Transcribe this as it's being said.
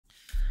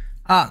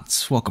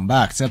And welcome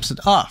back to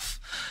episode of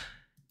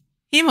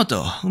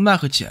Himouto,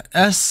 umaru-chan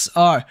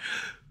SR.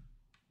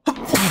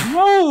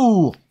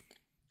 Whoa!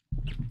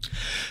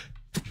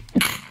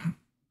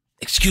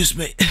 Excuse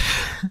me.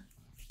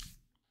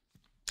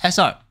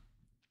 SR.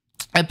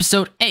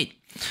 Episode 8.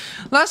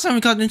 Last time we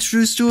got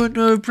introduced to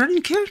a brand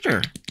new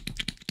character.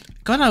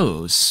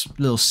 Gono's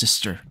little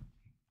sister.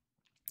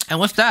 And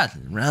with that,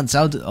 it rounds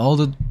out all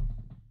the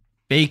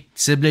big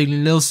sibling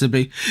and little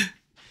sibling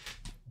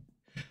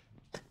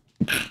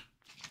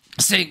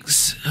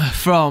things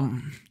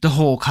from the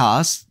whole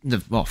cast, the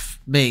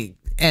main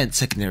and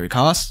secondary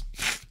cast.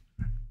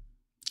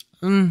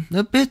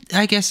 A bit,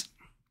 I guess,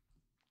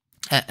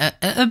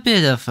 a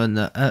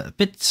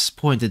bit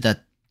disappointed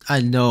that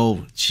I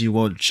know she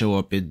won't show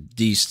up in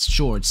these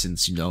shorts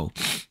since, you know,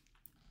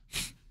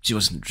 she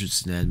wasn't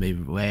interested in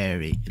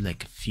maybe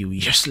like a few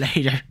years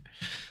later.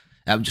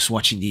 I'm just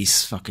watching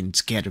these fucking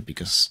together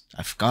because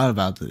I forgot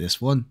about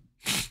this one.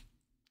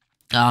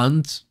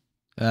 And,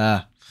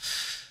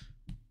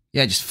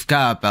 yeah, I just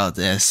forgot about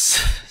this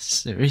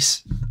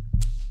series.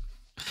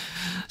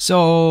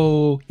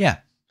 So, yeah,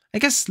 I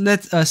guess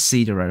let us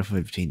see the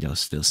rivalry between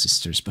those little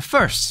sisters. But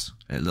first,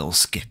 a little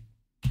skip.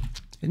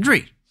 In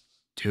 3,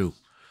 2,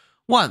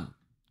 1,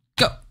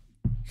 go!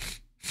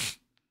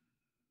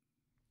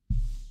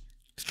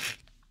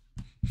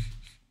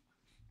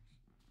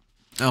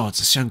 Oh,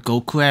 it's a Son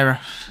Goku era.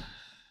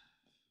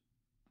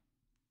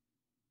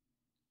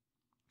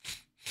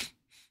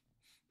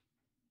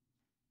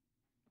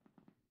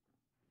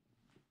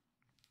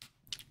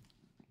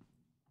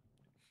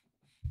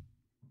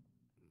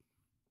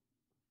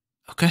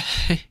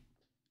 Okay.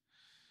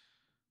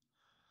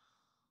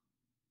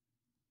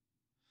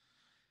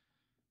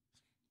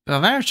 But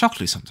very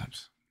chocolatey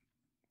sometimes.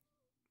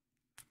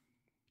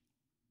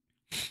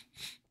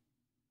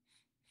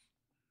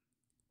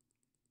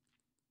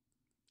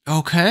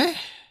 Okay.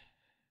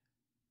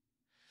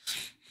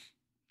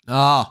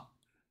 Oh.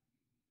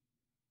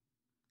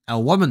 A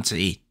woman to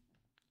eat.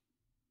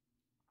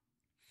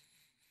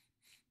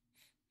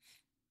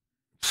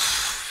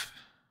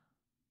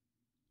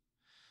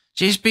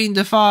 She's been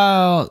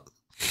defiled.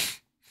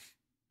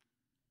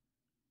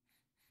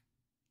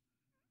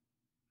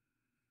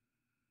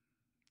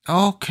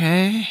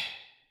 Okay.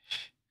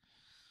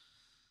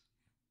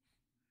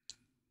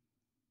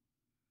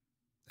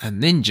 A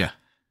ninja.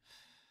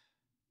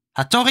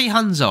 Hattori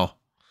Hanzo.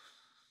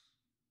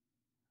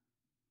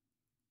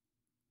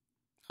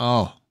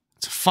 Oh,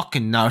 it's a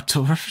fucking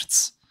Naruto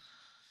reference.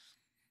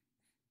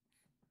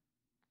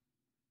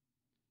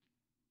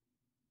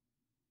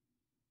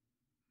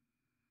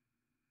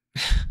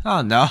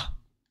 Oh no.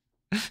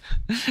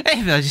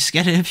 Maybe I'm just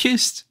getting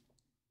abused.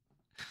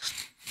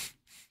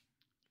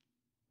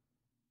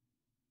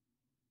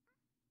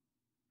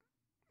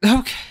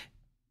 Okay.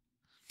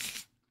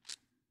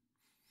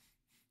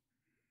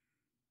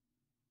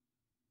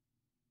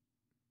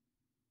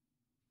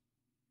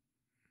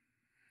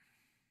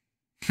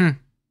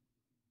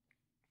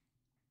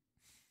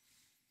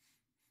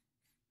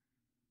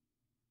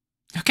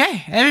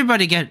 Okay,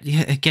 everybody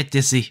get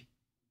dizzy.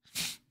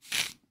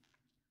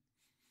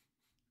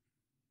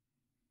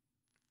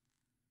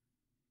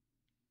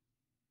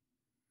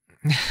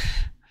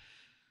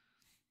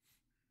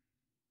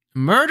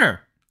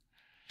 Murder.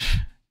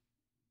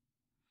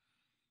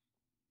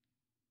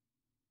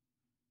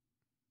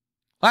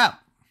 Wow.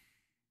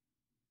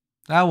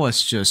 That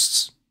was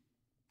just...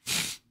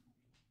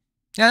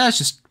 Yeah, that's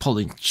just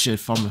pulling shit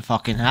from a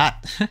fucking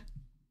hat.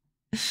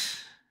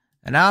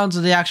 And now to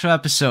the actual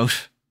episode.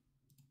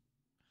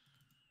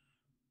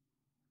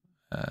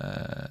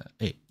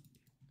 8.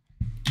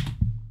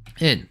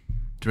 In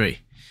 3,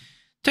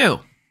 2,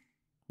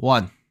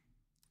 1,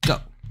 go.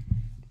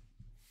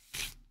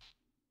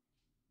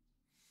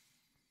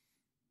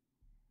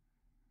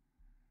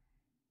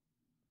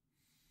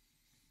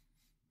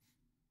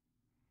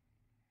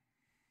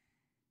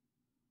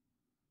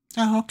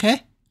 Oh,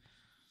 okay.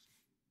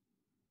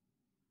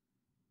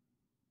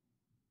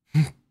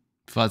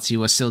 Thought he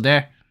was still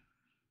there.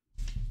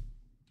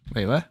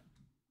 Wait, what?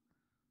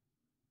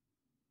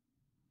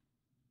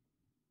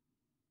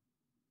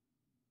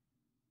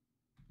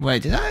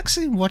 Wait, did I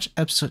actually watch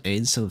episode 8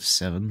 instead of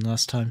 7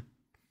 last time?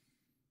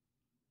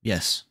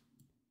 Yes.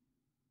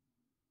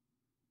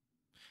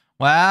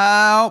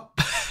 Well,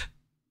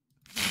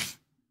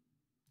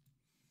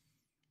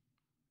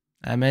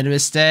 I made a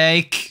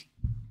mistake.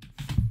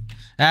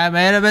 Well,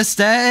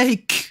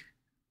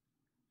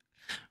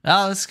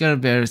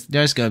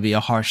 there's gonna be a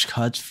harsh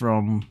cut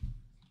from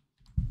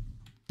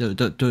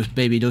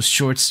those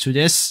shorts to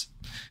this.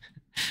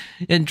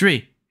 In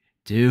 3,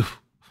 2,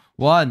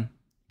 1,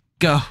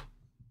 go.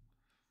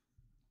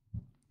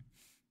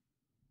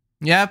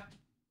 Yep,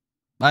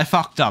 I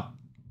fucked up.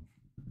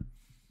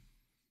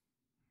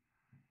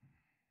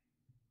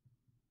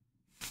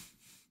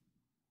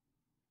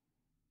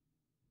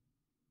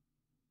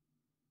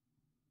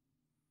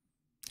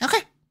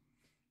 Okay.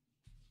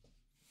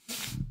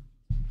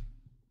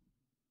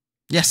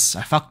 Yes,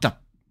 I fucked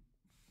up.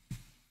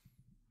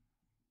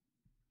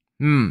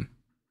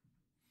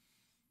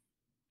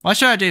 What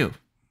should I do?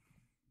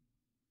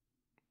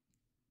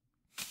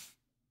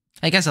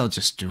 I guess I'll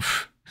just do.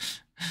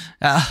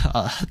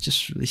 I'll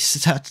just release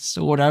that.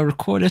 So what I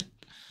recorded.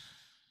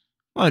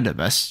 One of the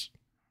best.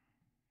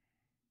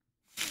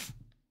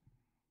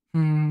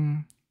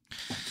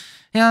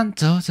 やっ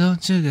とと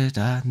ちぐ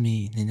だ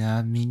みに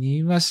なみ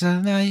にはさ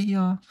ない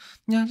よ。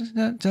やっ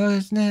と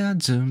ですね、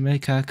ずめ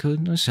かく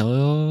のし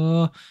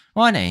ょう。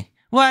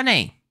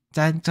Warning!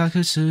 在这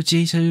个世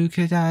纪是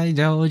个大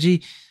流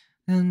机，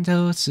人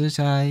都是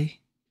在。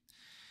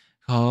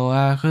偶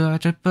尔喝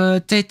着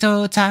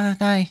potato 茶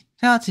奶，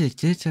要自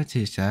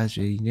己下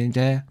去念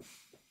的。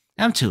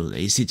I'm too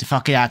lazy to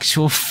fucking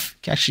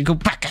actually go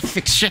back and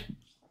fix shit.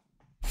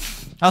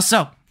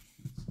 Also,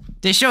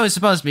 this show is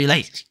supposed to be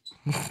late.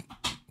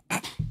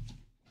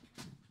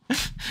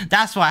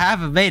 That's why I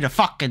haven't made a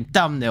fucking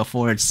thumbnail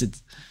for it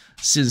since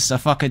the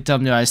fucking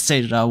thumbnail I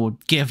stated I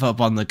would give up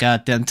on the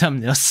goddamn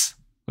thumbnails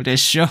for this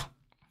show.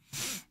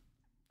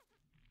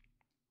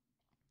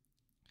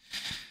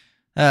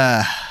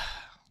 No,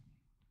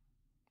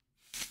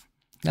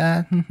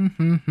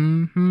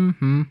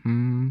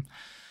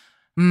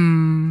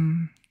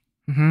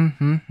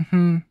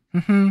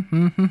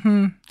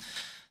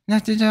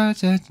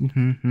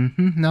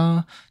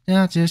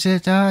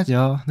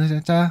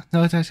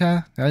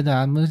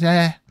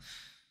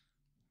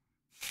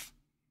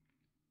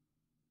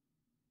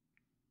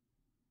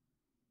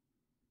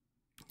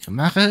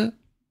 umaru.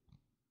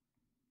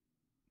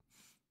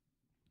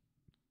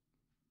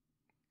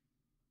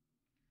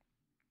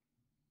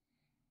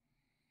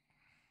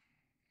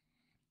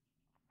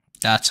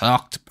 That's an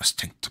octopus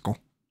tentacle.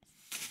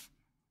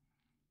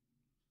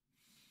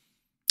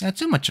 Not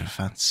too much of a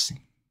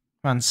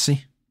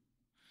fancy.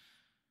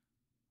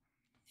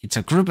 It's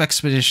a group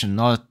expedition,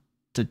 not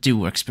the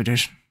duo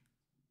expedition.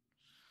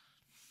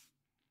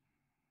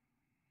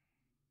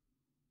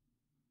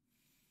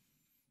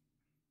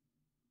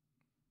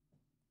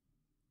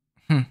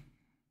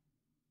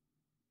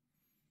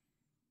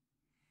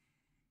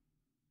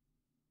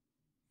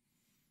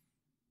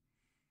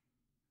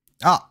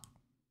 Oh.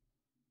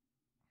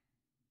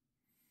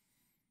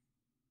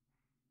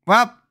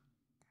 Well.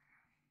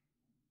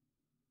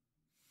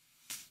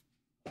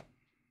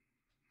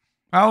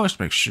 Always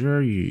make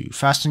sure you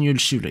fasten your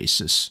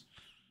shoelaces.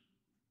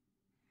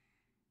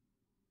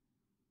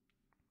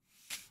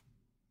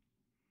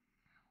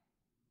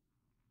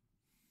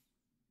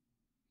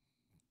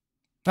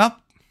 Well.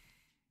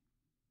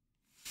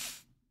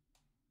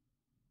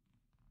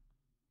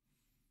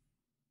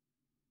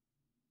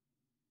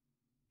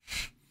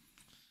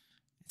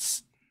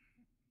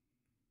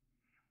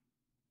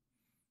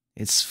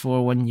 It's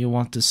for when you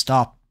want to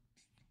stop.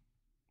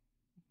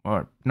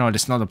 Or no,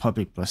 it's not a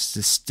public bus.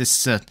 This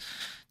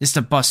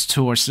the bus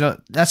tour.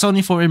 So that's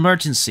only for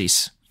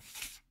emergencies.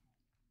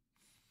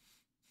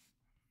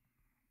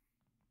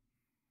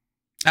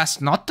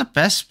 That's not the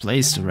best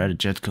place to ride a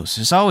jet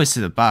coaster. It's always to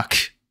the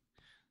back.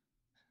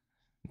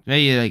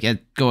 Maybe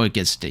go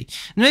against it.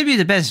 Maybe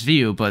the best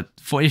view, but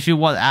for if you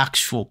want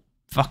actual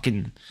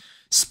fucking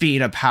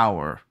speed and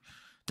power,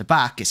 the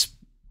back is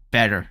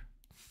better.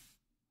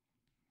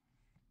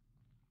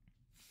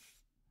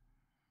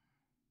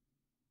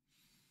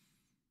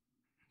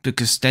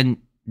 Because then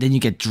you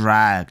get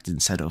dragged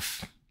instead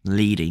of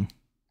leading.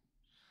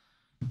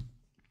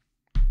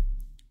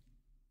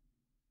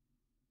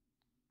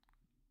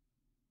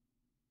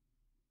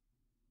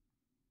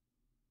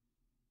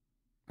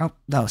 Oh,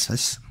 that was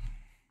nice.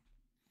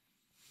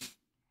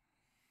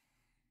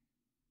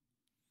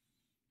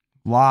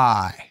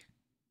 Why?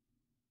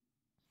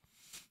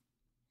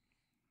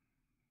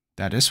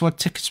 That is what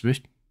tickets mean.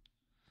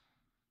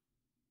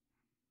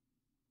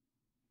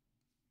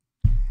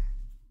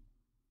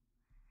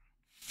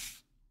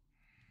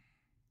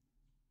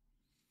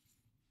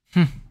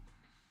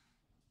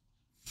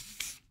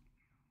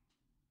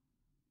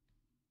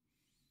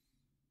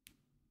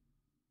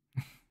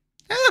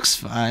 That looks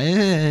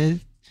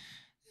fine.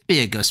 Be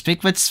a ghost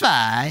pick, but it's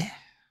fine.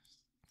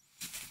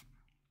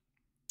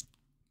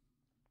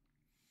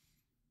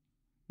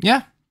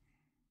 Yeah.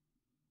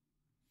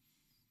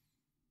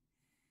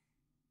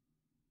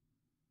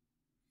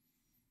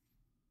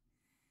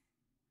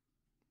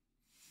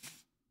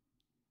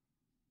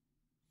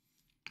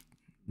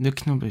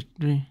 Look number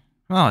 3.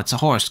 Oh, it's a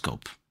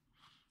horoscope.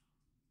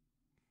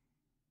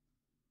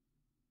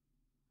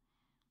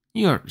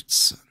 You're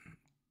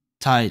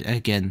tied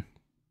again.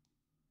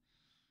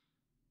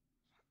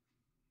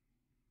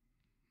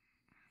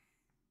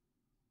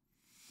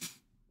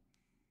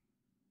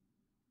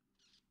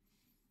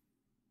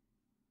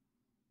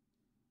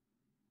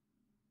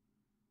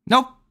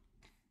 Nope.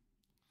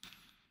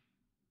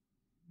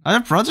 Are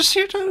there brothers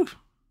here too?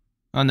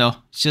 Oh no,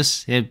 it's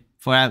just him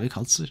for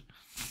agriculture.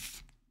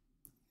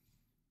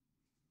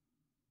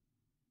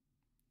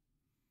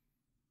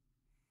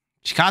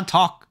 She can't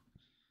talk.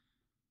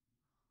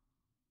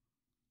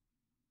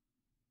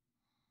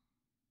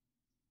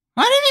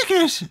 Why did you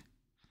get this?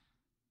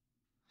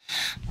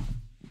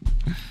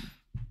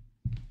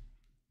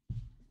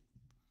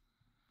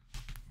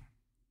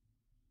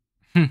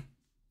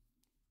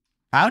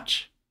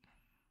 Pouch?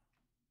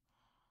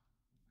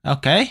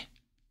 Okay.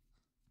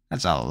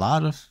 That's a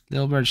lot of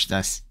little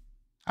merchandise.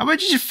 How much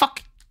did you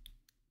fucking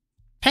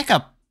pick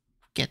up?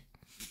 Get.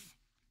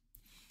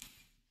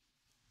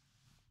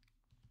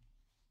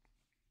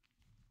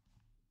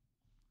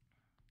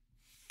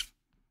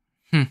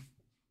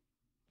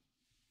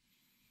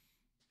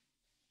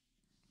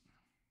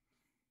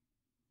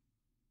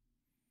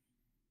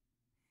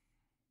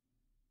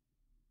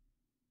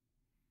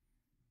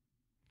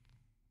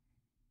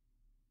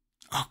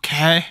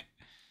 Okay.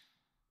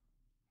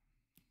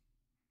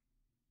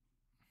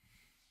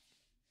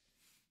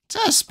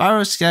 It's a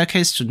spiral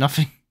staircase to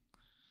nothing.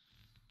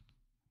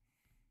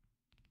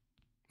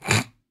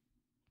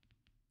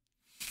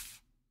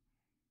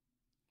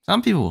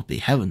 Some people will be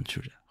heaven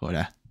through for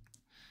that.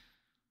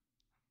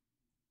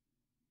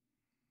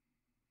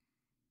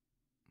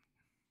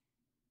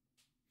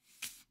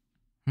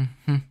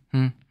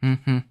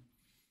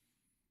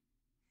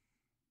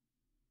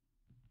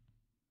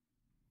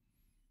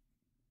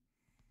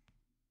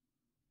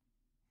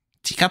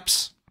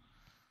 Teacups?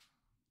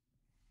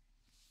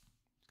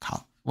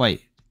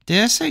 Wait,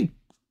 did I say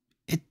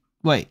it?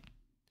 Wait.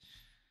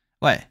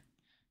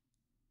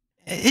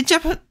 In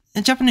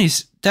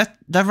Japanese, that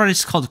word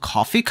is called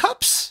coffee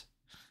cups?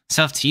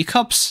 Instead of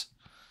teacups?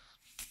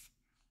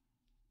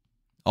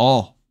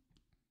 Oh.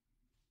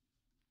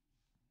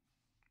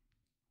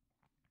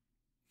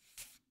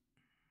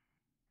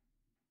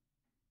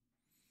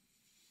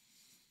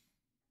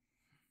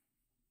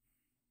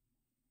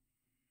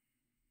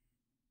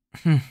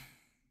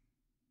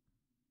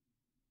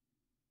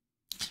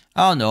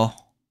 Oh no.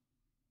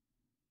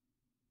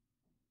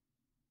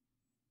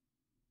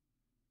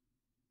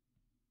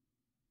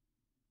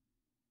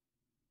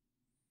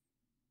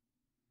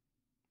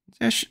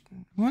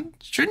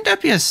 Shouldn't there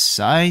be a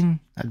sign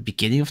at the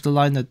beginning of the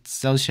line that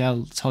tells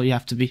you how you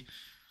have to be?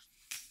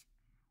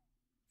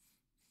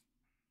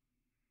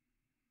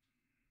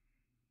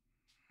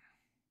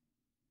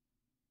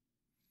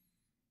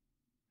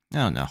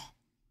 Oh no.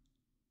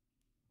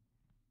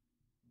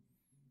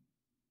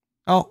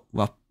 Oh,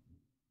 well,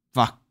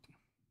 fuck.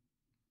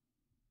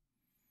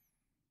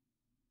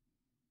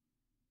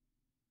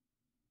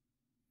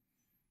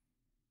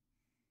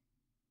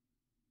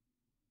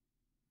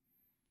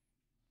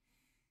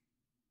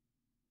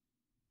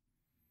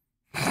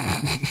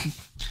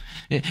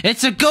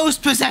 It's a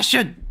ghost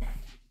possession!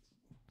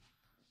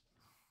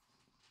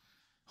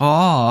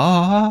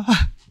 Oh.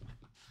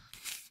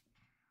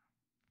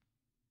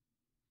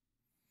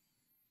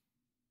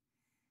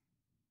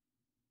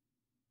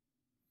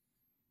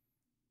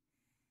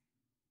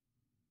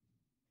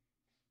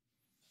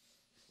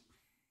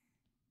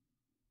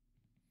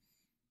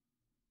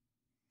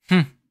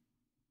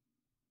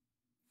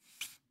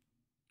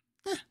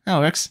 That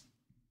works.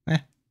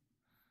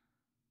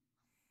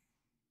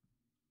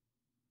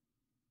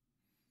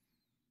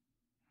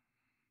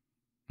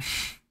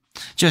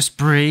 Just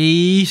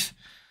breathe.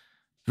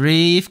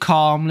 Breathe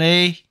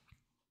calmly.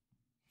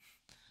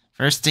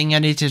 First thing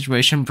any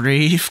situation,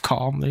 breathe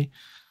calmly.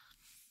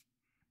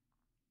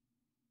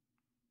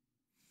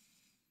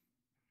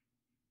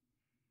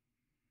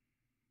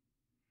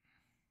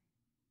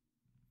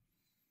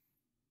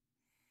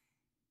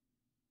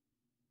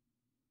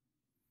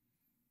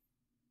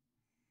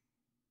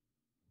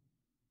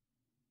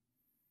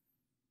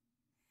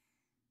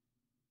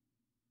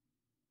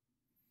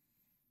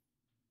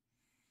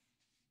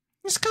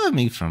 It's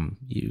coming from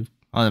you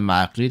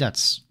automatically.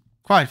 That's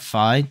quite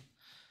fine.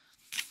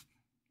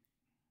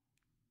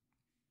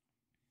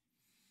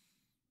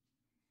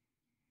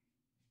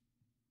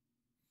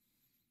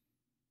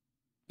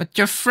 But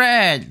you're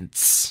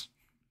friends.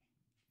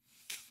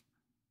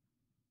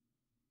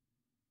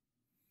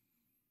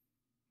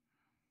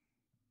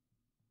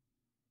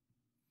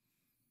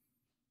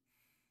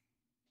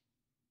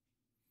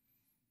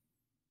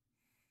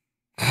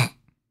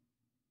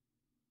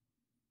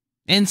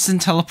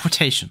 Instant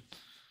teleportation.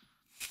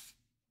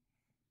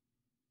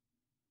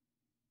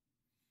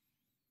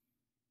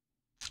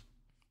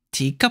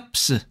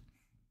 Teacups.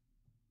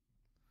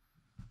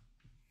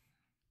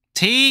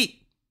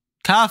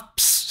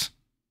 Teacups.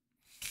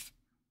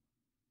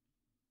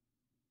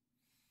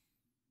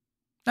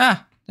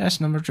 Ah,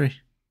 that's number 3.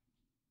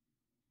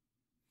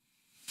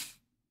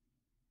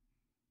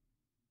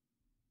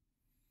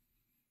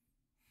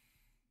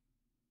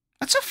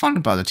 What's so fun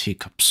about the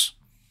teacups?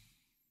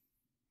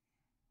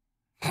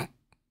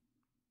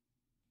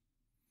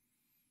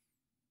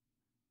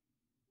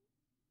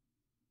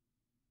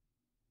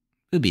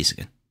 Boobies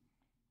again.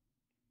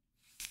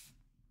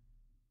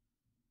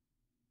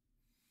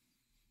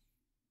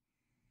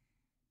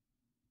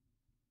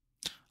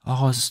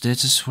 Oh,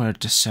 this is where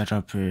the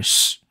setup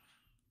is.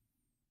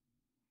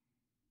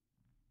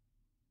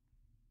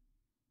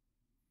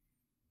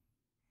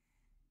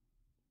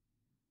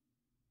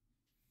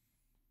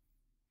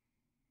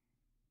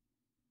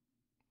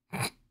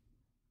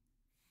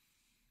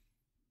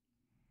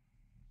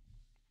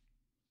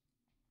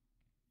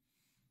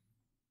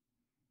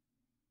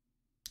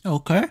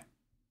 Okay.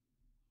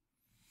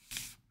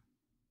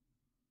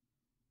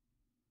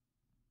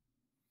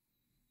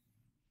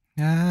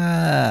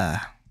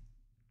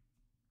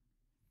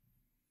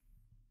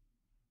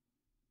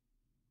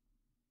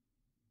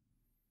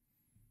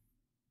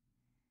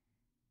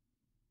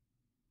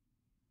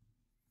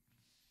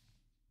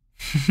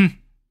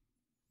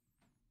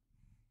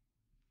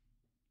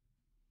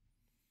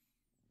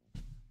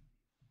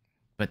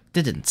 But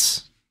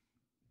didn't.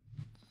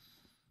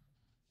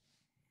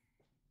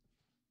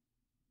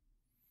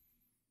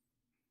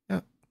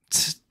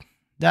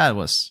 That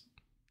was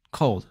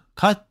cold.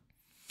 Cut.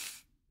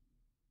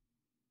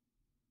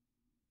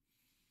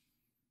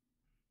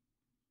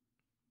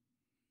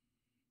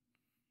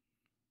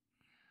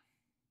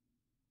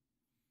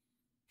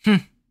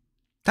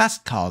 That's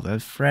called a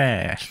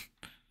friend.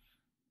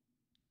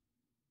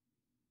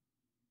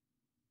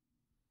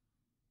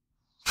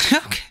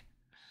 Okay.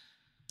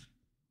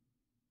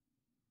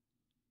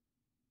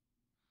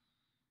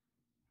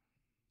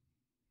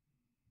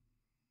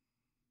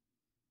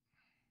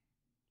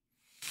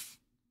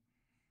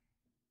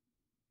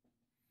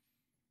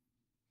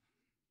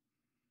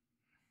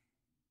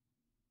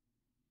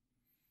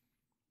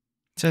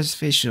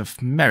 Satisfaction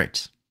of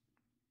merit.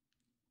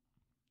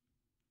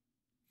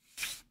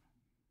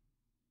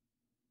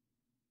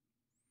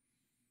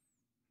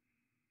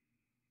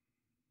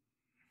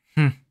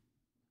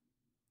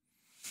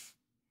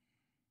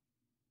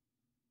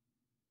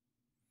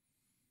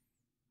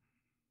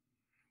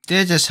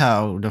 This is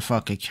how the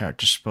fucking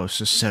character's supposed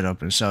to set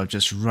up himself,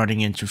 just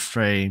running into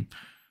frame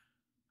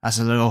as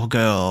a little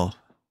girl,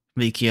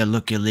 making it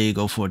look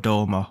illegal for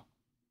Doma.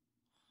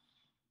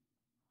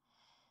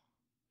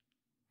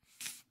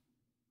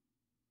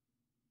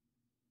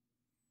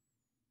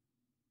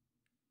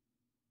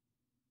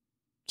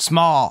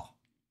 Small.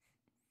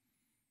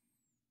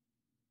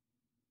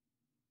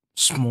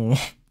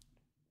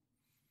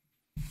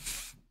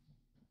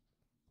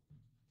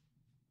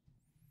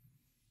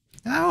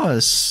 That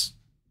was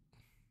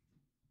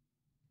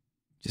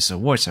just a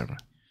war ceremony.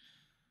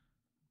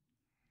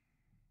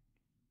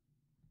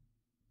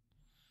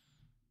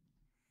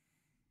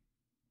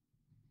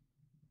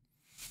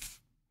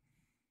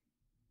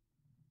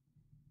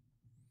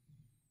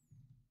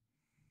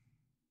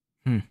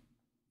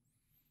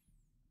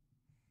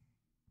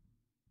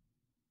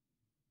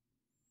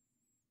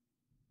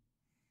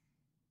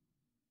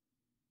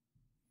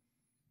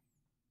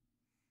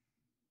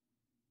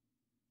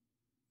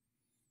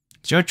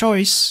 It's your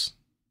choice.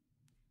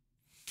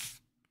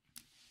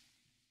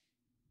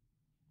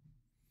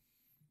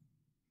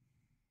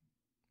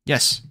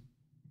 Yes.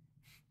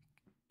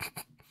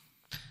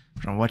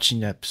 From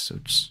watching the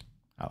episodes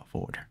out of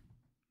order.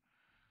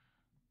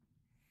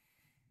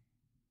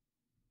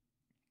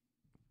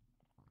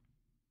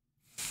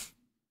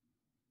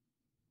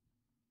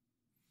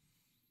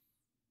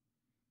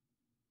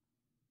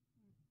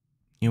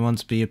 You want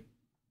to be an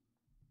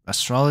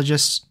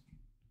astrologist?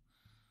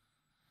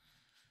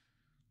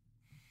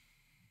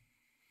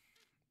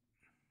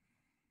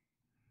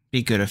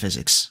 Be good at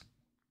physics.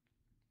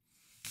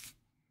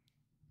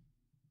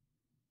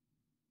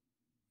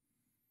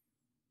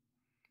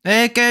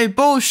 AK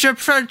bullshit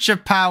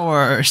friendship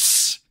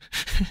powers!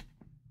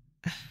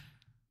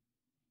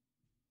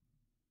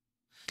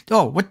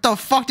 Oh, what the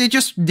fuck? They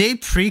just name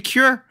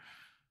Precure?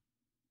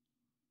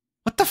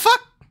 What the fuck?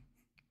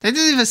 They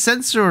didn't even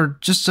censor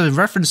just a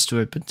reference to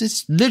it, but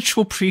it's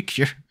literal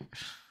Precure.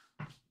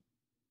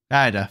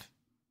 Kinda.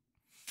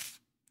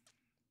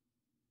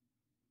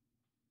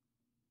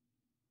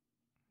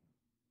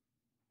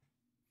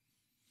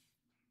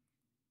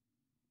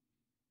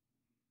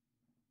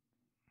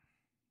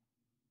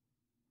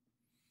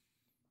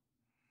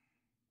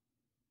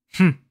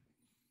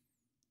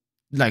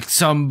 Like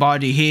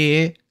somebody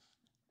here.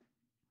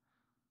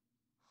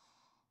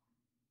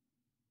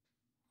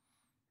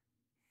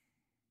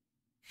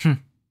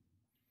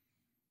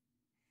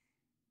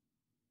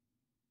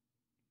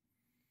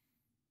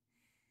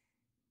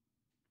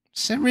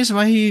 Same reason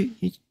why you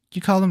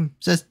call him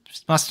says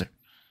master.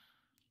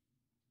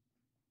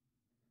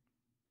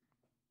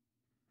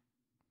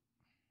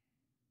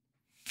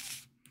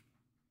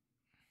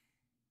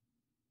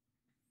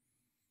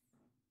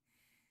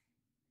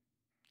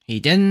 He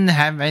didn't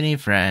have any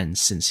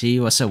friends since he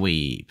was a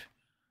weeb.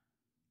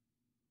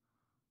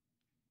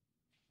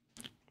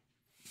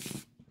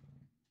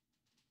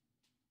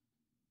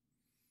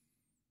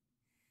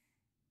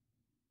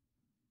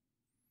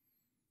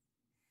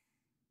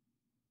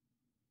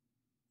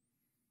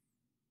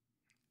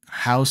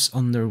 House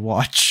under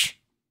watch.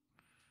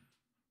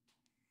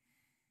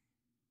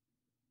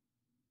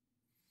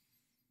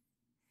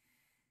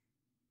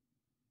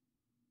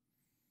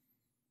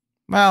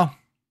 Well,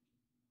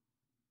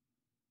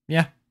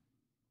 yeah.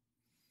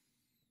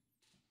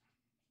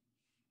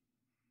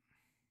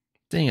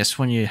 Thing is,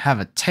 when you have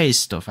a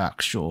taste of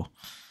actual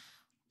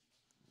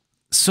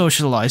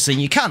socializing,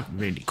 you can't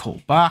really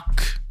call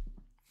back.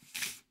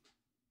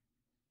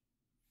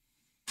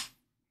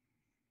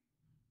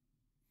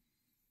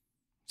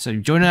 So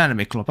join an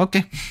anime club,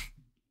 okay.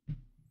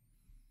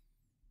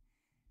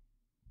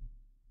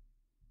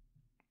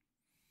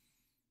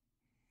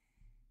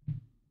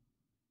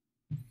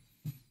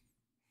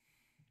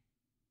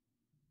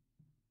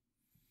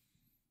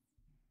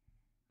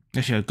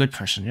 If you're a good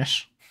person,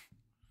 yes.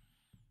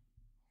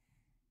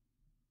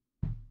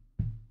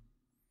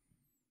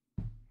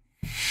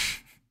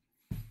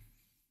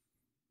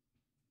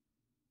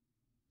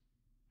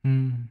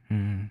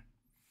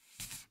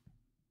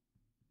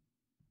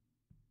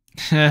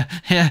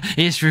 Yeah,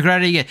 he's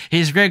regretting it.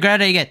 He's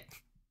regretting it.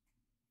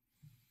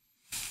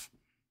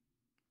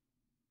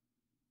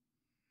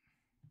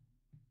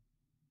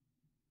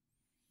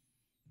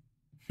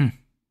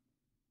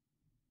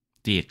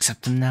 Do you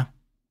accept him now?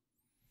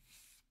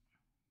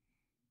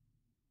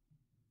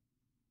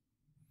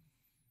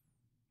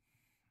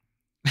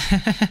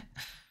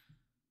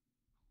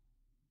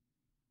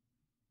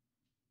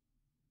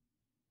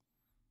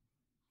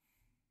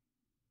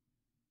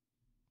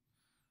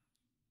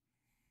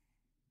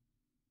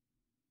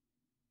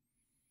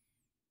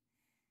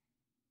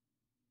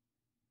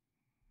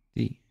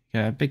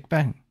 Yeah, Big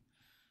Bang.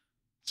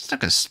 It's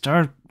like a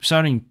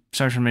starting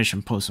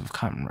formation post of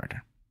Kamen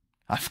Rider.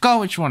 I forgot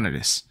which one it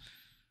is.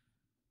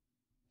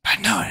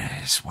 But no,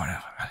 it is one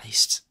of them at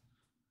least.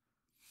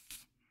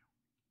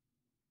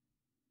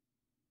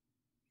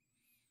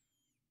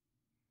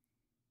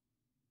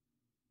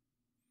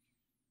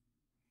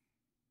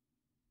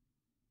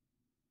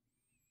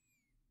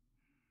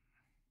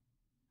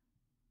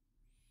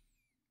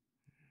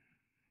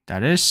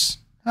 That is?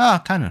 Ah,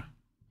 kinda.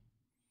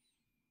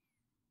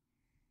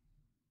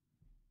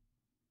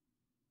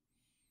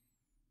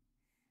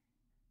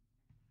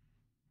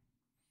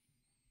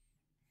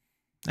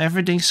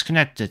 Everything's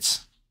connected.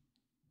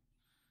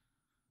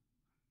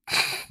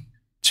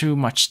 Too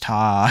much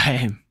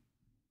time.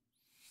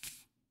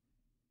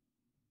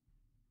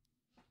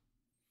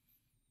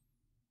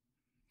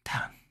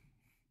 Damn.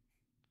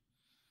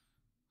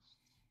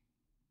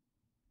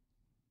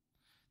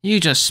 You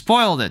just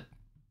spoiled it.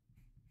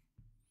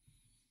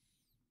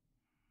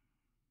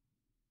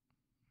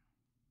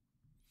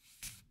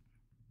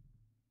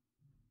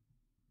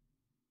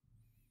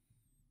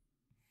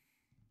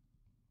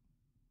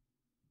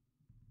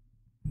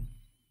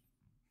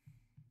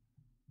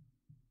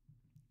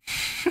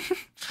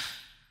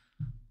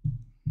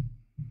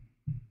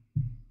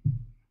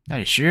 Are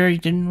you sure you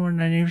didn't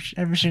want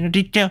every single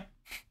detail?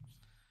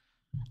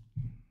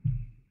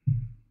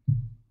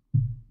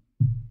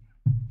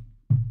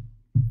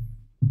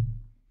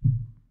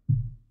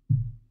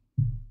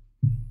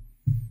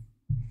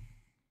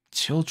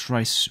 Chilled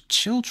rice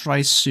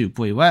soup.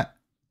 Wait, what?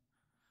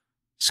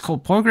 It's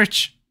called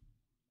porridge.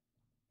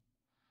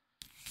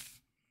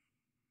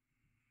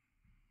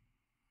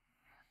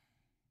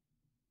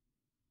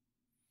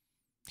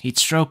 Heat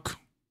stroke.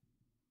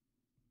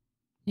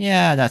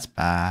 Yeah, that's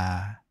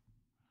bad.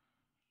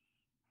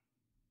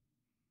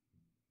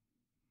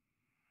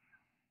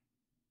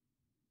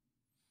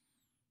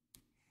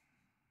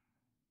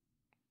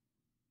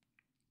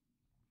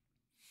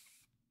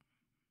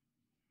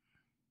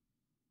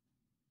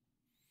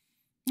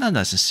 Not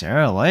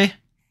necessarily.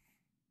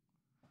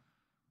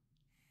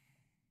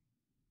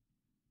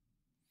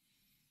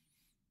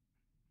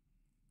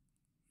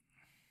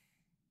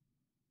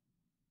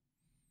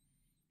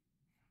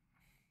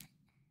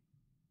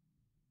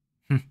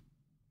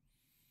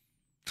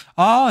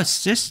 Oh,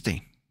 it's this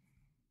thing.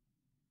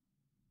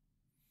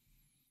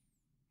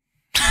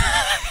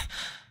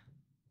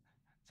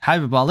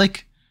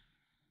 Hyperbolic.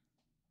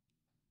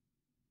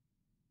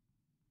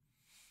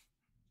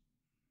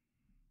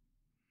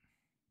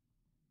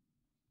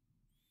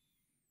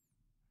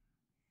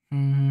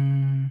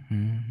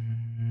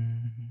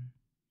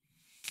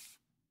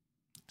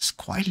 It's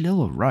quite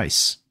little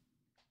rice.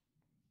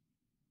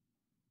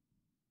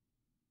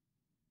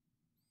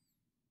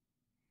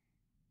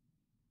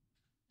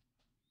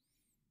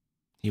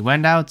 He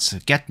went out to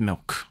get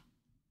milk.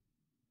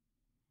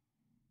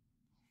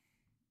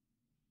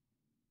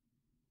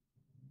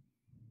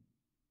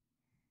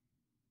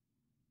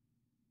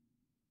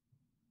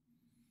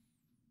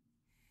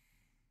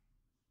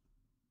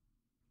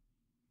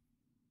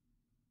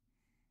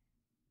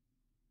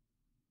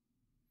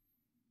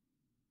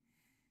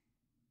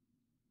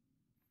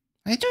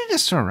 Are you doing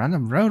this to a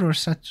random road or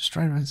is that just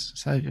right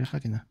beside your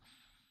fucking...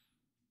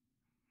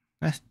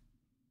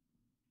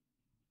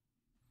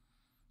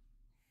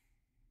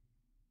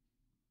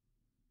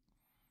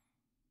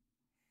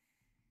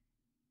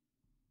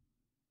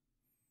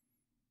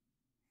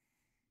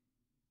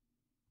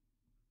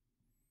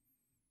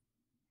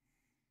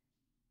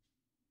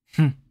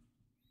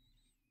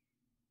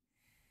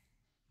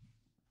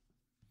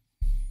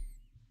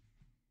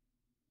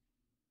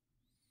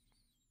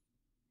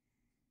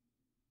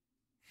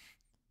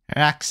 Her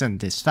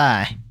accent is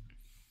fine.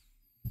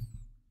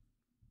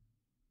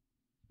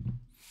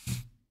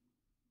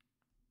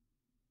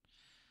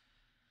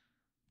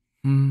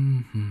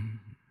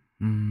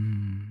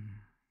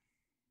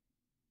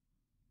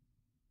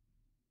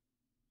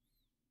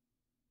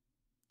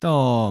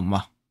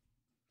 Toma.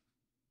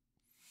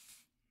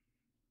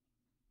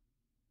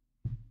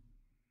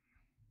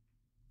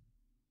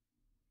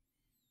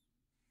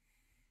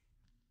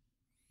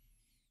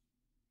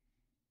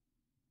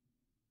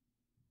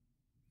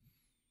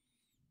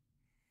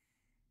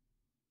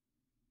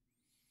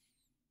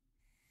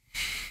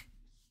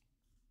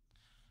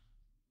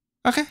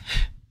 Okay.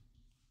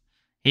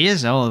 He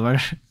is Oliver.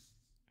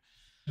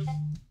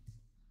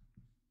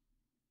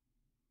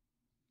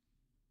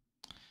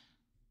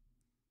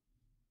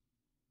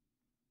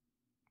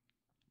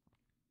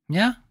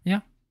 Yeah,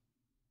 yeah.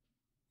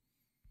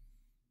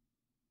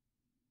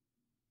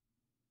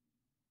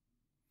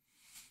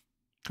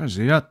 Kan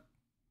see that.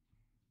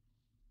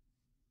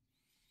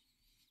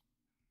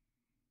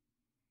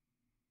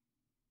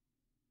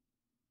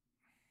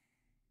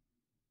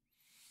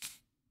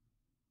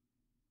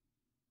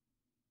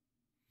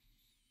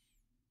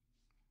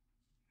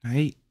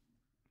 Hey.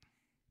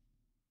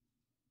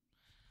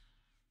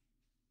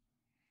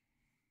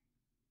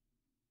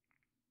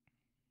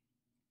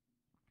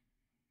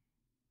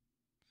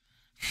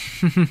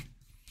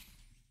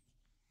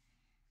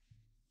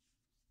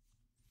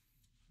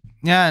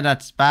 Yeah,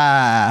 that's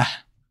bad.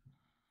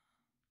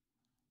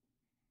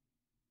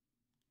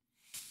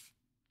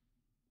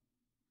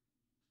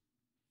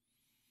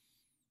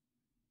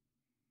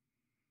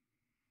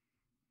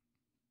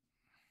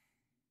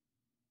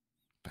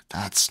 But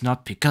that's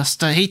not because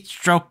the heat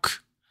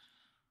stroke.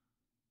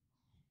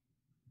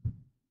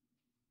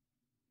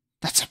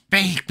 That's a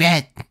big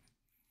bed.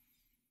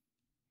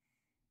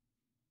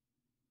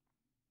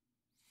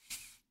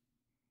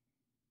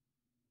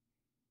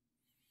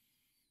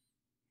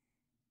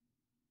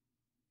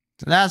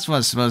 So that's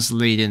what's supposed to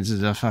lead into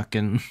the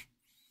fucking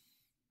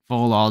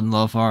full-on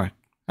love arc.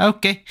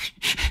 Okay.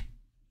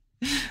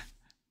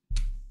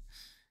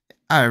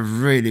 I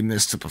really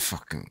missed up a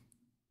fucking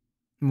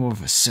more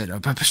of a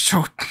setup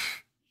episode.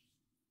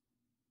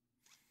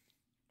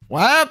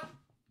 What?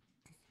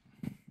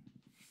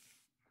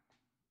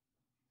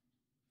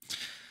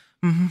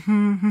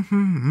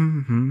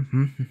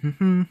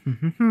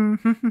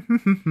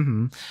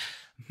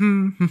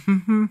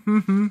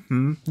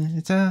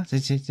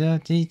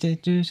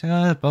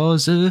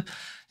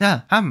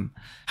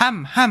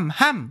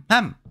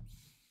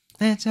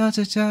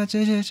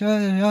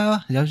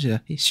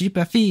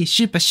 Super fee,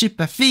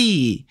 super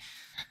fee.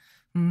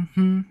 你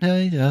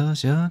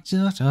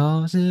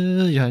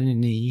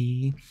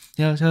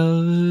要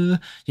求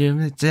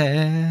夢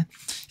で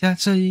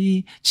安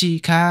い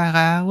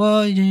力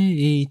を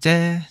抜い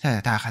て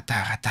ダカダ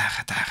カダカダ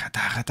カダ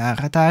カダ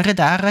カダカダ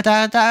カ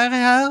ダカ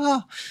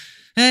ダ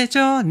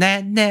カ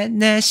ねね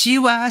ね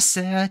幸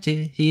せ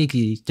で生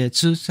きて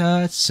つ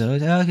さそう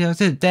だけ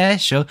で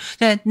しょ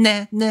ね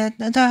ねね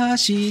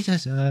私た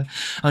ち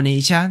お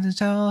兄ちゃん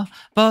と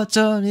ぼっ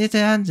と見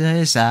てん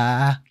で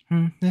さ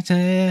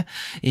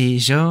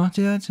一緒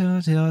調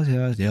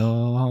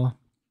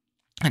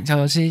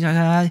子じゃ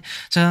ない、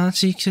調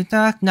子し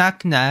たくな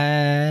く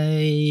な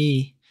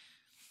い。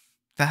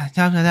プラプ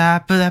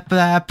ラプラプ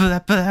ラプ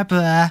ラプラプ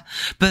ラ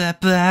プラ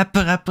プラ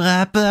プラプ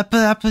ラプラプ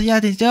ラプラ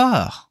やでし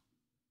ょ。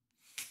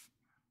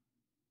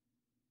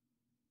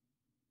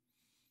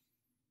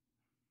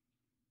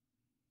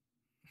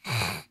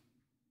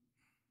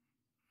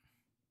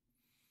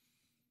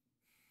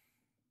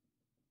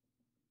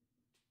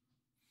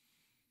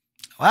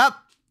Well,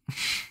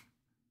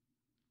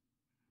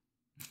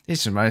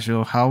 this reminds me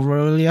of how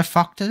royally I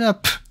fucked it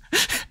up.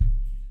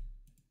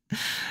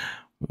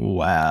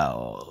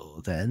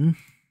 Well, then.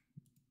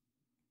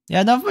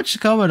 Yeah, not much to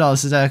comment on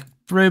since I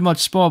pretty much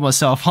spoiled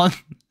myself on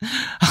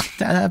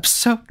that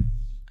episode.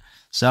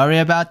 Sorry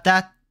about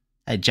that.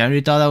 I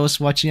generally thought I was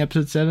watching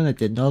episode 7. I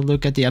did not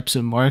look at the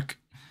episode mark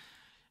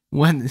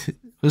when it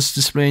was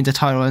displaying the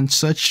title and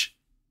such.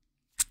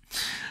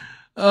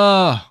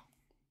 Oh,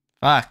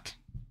 fuck.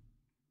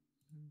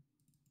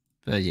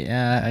 But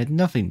yeah,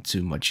 nothing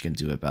too much can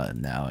do about it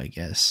now, I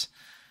guess.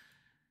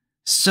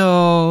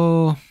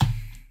 So,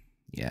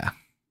 yeah.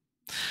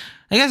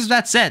 I guess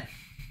that's it.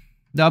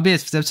 That'll be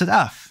it for the episode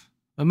of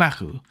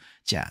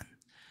Umaru-chan.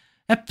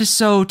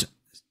 Episode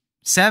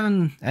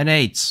 7 and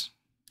 8.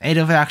 8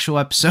 of the actual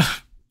episode.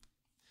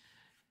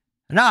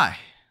 And I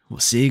will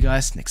see you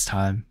guys next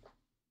time.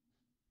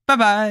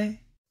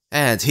 Bye-bye.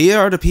 And here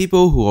are the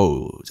people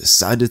who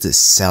decided to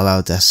sell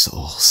out their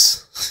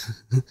souls.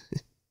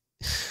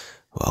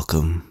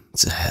 Welcome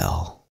to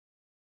hell.